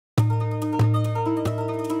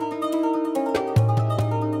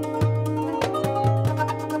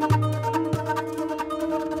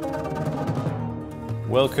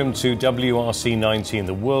welcome to WRC-19,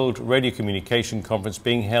 the World Radiocommunication Conference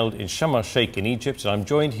being held in Sharm El-Sheikh in Egypt. And I'm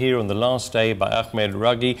joined here on the last day by Ahmed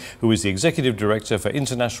Raghy, who is the Executive Director for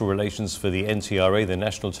International Relations for the NTRA, the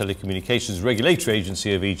National Telecommunications Regulatory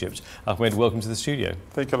Agency of Egypt. Ahmed, welcome to the studio.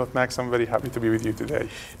 Thank you a lot, Max. I'm very happy to be with you today.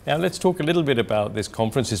 Now, let's talk a little bit about this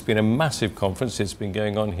conference. It's been a massive conference. It's been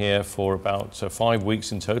going on here for about 5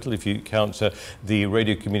 weeks in total, if you count the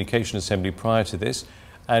Radio Communication Assembly prior to this.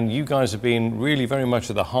 And you guys have been really very much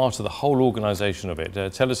at the heart of the whole organisation of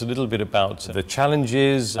it. Tell us a little bit about the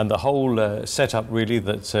challenges and the whole setup really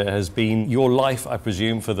that has been your life, I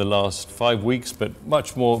presume, for the last 5 weeks, but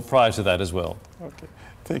much more prior to that as well. Okay.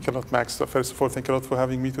 Thank you a lot, Max. First of all, thank you a lot for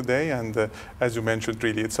having me today. And as you mentioned,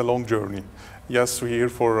 really, it's a long journey. Yes, we're here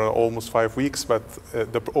for almost 5 weeks, but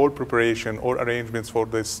all preparation, all arrangements for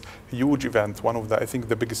this huge event, I think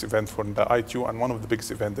the biggest event for the ITU and one of the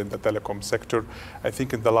biggest events in the telecom sector, I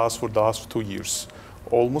think for the last 2 years.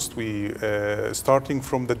 Almost, starting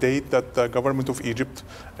from the date that the government of Egypt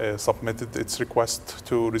submitted its request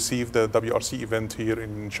to receive the WRC event here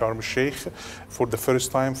in Sharm El-Sheikh for the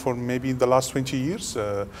first time for maybe the last 20 years.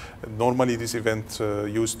 Normally this event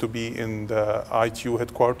used to be in the ITU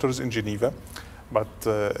headquarters in Geneva. But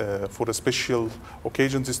for a special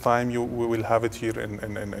occasion this time, we will have it here in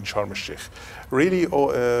Sharm El-Sheikh. Really,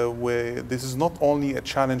 this is not only a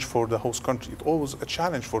challenge for the host country, it's always a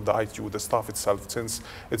challenge for the ITU, the staff itself, since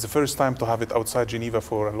it's the first time to have it outside Geneva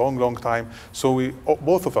for a long, long time. So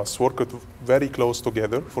both of us worked very close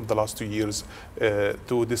together for the last 2 years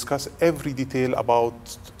to discuss every detail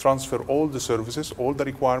about transfer all the services, all the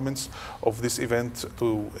requirements of this event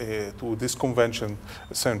to this convention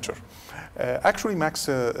center. Actually, Max,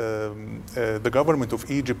 the government of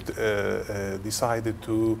Egypt decided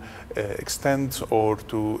to extend or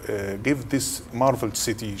to give this marveled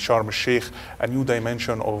city, Sharm El-Sheikh, a new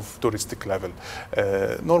dimension of touristic level.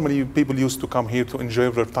 Normally, people used to come here to enjoy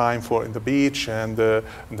their time in the beach and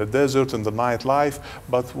in the desert and the nightlife,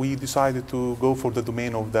 but we decided to go for the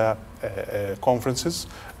domain of the conferences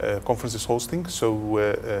hosting. So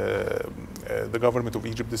the government of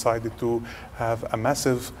Egypt decided to have a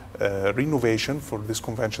massive renovation for this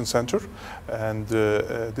convention center, and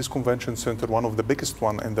this convention center, one of the biggest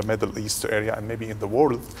one in the Middle East area and maybe in the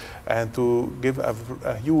world, and to give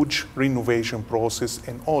a huge renovation process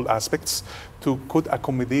in all aspects could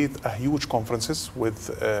accommodate a huge conferences with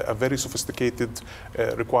a very sophisticated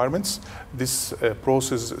requirements. This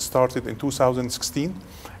process started in 2016,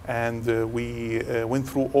 and we went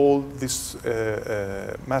through all this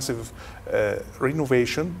massive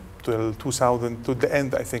renovation to the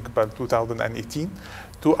end, I think, about 2018,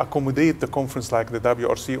 to accommodate the conference like the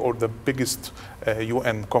WRC or the biggest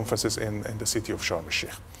UN conferences in the city of Sharm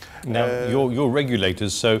El-Sheikh. Now, you're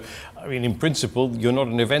regulators, so I mean, in principle, you're not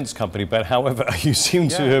an events company, but however, you seem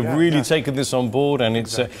to have really taken this on board, and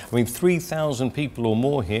it's, I mean, 3,000 people or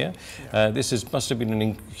more here. This must have been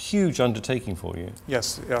a huge undertaking for you.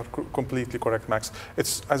 Yes, you are completely correct, Max.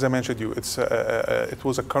 It's, as I mentioned you, it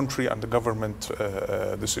was a country and the government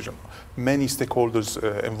decision. Many stakeholders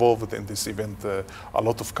involved in this event, a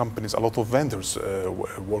lot of companies, a lot of vendors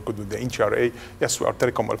worked with the NTRA. Yes, we are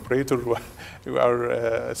telecom operator. We are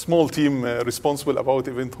a small team responsible about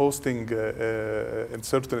event hosting in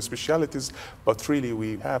certain specialities, but really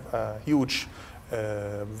we have a huge,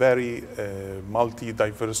 very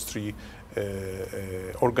multi-diversity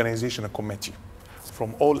organizational committee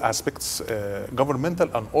from all aspects, governmental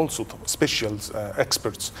and also special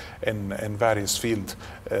experts in various fields,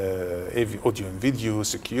 audio and video,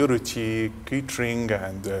 security, catering,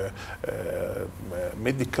 and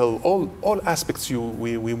medical, all aspects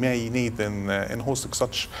we may need in hosting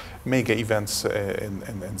such mega events in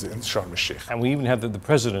Sharm El-Sheikh. And we even have the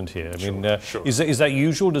president here. I mean, is that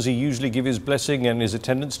usual? Does he usually give his blessing and his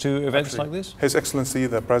attendance to events like this? His Excellency,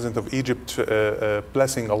 the President of Egypt,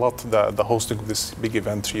 blessing a lot the hosting of this big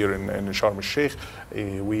event here in Sharm El-Sheikh.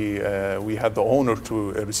 We had the honor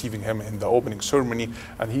to receiving him in the opening ceremony,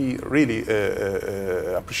 and he really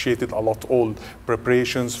appreciated a lot all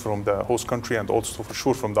preparations from the host country and also for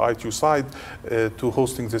sure from the ITU side to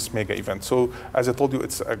hosting this mega event. So as I told you,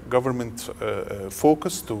 it's a government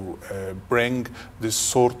focus to bring this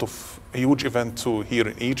sort of huge event to here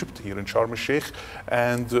in Egypt, here in Sharm El-Sheikh,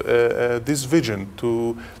 and this vision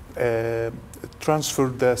to transfer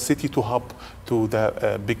the city to hub to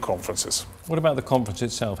the big conferences. What about the conference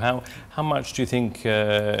itself? How much do you think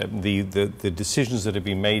the decisions that have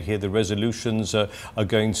been made here, the resolutions, are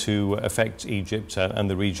going to affect Egypt and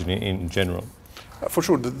the region in general? For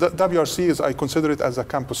sure, the WRC is, I consider it as a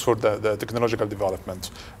campus for the technological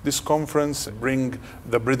development. This conference bring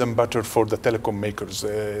the bread and butter for the telecom makers.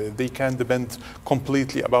 They can depend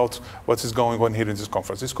completely about what is going on here in this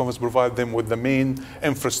conference. This conference provides them with the main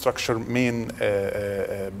infrastructure, main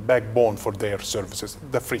backbone for their services,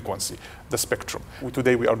 the frequency, the spectrum.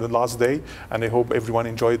 Today we are the last day, and I hope everyone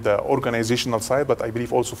enjoyed the organizational side, but I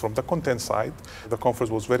believe also from the content side, the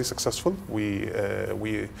conference was very successful.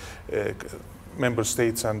 Member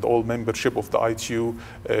states and all membership of the ITU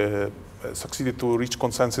succeeded to reach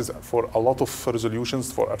consensus for a lot of resolutions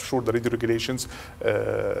for assure the radio regulations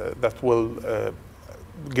that will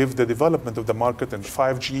give the development of the market in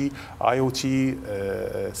 5G,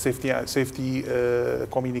 IoT, safety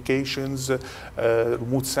communications,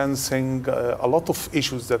 remote sensing, a lot of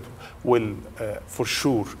issues that will for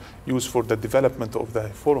sure use for the development of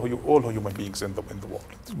all human beings in the world.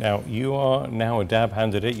 Now, you are now a dab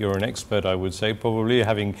hand at it. You're an expert, I would say, probably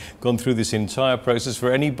having gone through this entire process.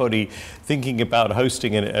 For anybody thinking about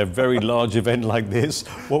hosting a very large event like this,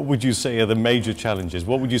 what would you say are the major challenges?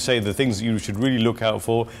 What would you say are the things that you should really look out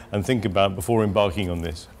for and think about before embarking on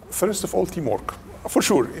this? First of all, teamwork. For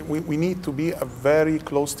sure, we need to be a very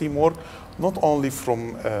close teamwork, not only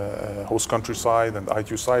from host country side and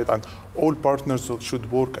ITU side, and all partners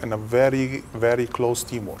should work in a very, very close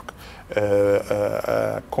teamwork.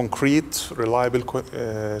 Concrete, reliable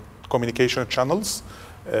communication channels,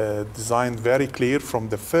 designed very clear from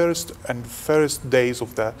the first days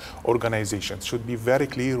of the organization. It should be very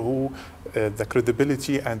clear who the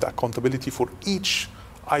credibility and accountability for each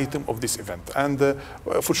item of this event. And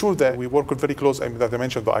for sure that we work very close, that I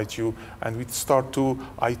mentioned the ITU, and we start to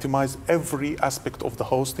itemize every aspect of the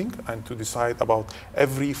hosting and to decide about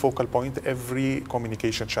every focal point, every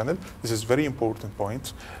communication channel. This is very important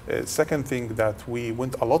point. Second thing, that we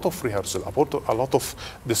went a lot of rehearsal, a lot of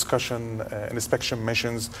discussion, inspection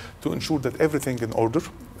missions to ensure that everything in order.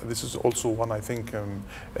 This is also one, I think,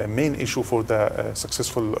 a main issue for the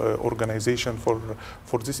successful organization for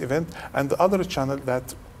this event. And the other channel,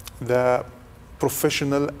 that the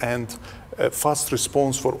professional and fast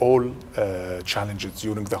response for all challenges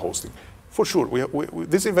during the hosting. For sure,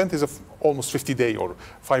 this event is almost 50-day or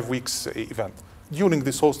 5 weeks event. During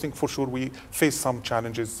this hosting, for sure, we face some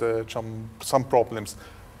challenges, some problems.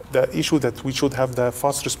 The issue that we should have the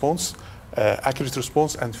fast response, accurate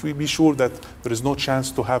response, and we be sure that there is no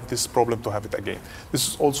chance to have this problem to have it again. This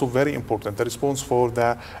is also very important. The response for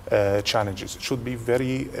the challenges should be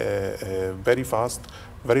very, very fast,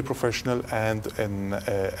 very professional, and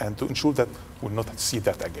to ensure that we'll not see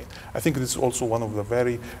that again. I think this is also one of the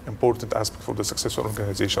very important aspects for the successful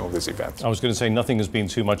organization of this event. I was going to say, nothing has been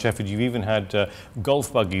too much effort. You've even had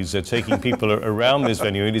golf buggies taking people around this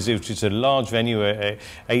venue. It is a large venue,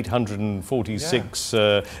 846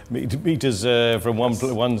 meters from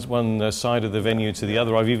one side of the venue to the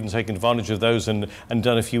other. I've even taken advantage of those and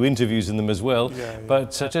done a few interviews in them as well.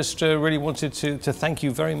 But just really wanted to thank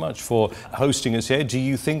you very much for hosting us here. Do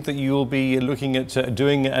you think that you'll be looking at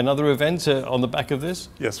doing another event on the back of this?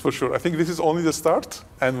 Yes, for sure. I think this is only the start,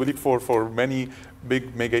 and we look for many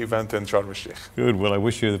big mega event in Sharm El-Sheikh. Good. Well, I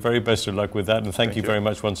wish you the very best of luck with that, and thank you very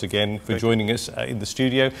much once again for joining us in the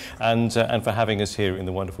studio and for having us here in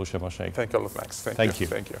the wonderful Sharm El-Sheikh. Thank you a lot, Max. Thank you.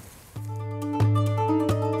 Thank you.